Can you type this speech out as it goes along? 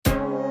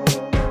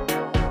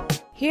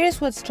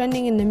Here's what's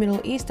trending in the Middle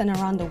East and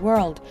around the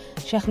world.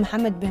 Sheikh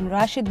Mohammed bin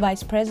Rashid,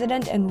 Vice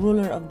President and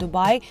ruler of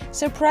Dubai,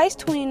 surprised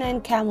 29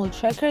 camel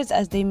trekkers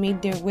as they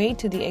made their way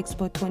to the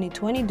Expo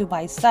 2020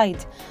 Dubai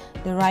site.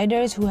 The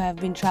riders, who have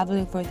been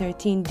traveling for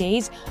 13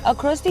 days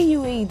across the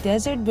UAE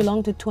desert,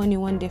 belong to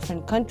 21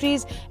 different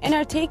countries and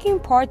are taking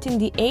part in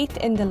the 8th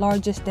and the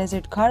largest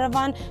desert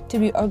caravan to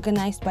be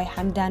organized by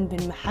Hamdan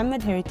bin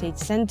Mohammed Heritage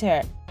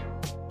Center.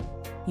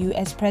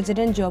 US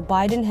President Joe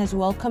Biden has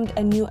welcomed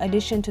a new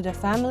addition to the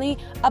family,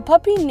 a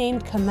puppy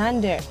named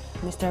Commander.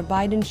 Mr.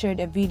 Biden shared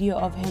a video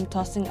of him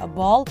tossing a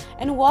ball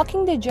and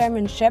walking the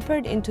German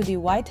Shepherd into the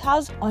White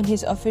House on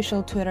his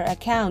official Twitter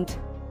account.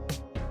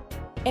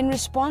 In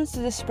response to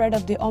the spread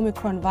of the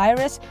Omicron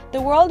virus,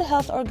 the World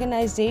Health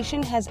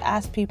Organization has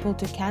asked people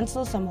to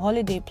cancel some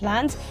holiday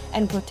plans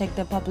and protect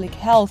the public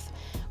health.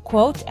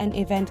 Quote, "An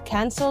event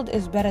cancelled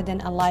is better than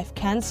a life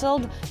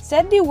cancelled,"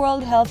 said the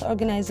World Health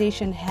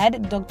Organization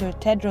head Dr.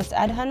 Tedros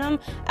Adhanom,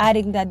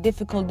 adding that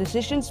difficult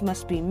decisions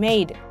must be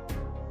made.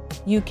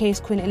 UK's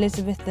Queen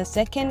Elizabeth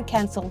II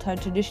cancelled her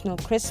traditional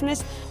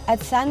Christmas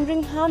at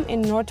Sandringham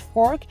in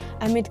Norfolk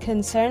amid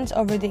concerns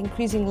over the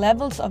increasing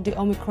levels of the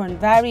Omicron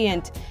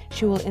variant.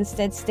 She will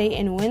instead stay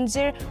in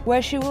Windsor,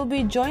 where she will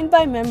be joined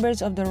by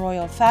members of the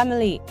royal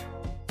family.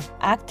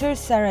 Actors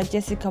Sarah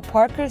Jessica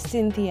Parker,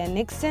 Cynthia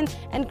Nixon,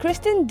 and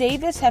Kristen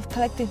Davis have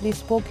collectively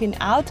spoken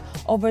out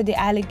over the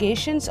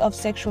allegations of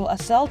sexual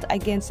assault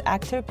against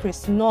actor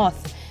Chris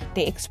Noth.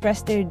 They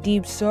expressed their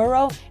deep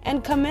sorrow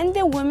and commend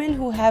the women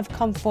who have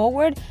come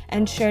forward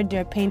and shared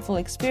their painful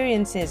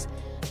experiences.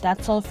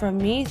 That's all from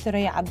me,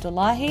 Thuraya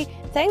Abdullahi.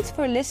 Thanks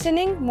for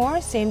listening. More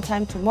same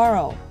time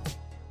tomorrow.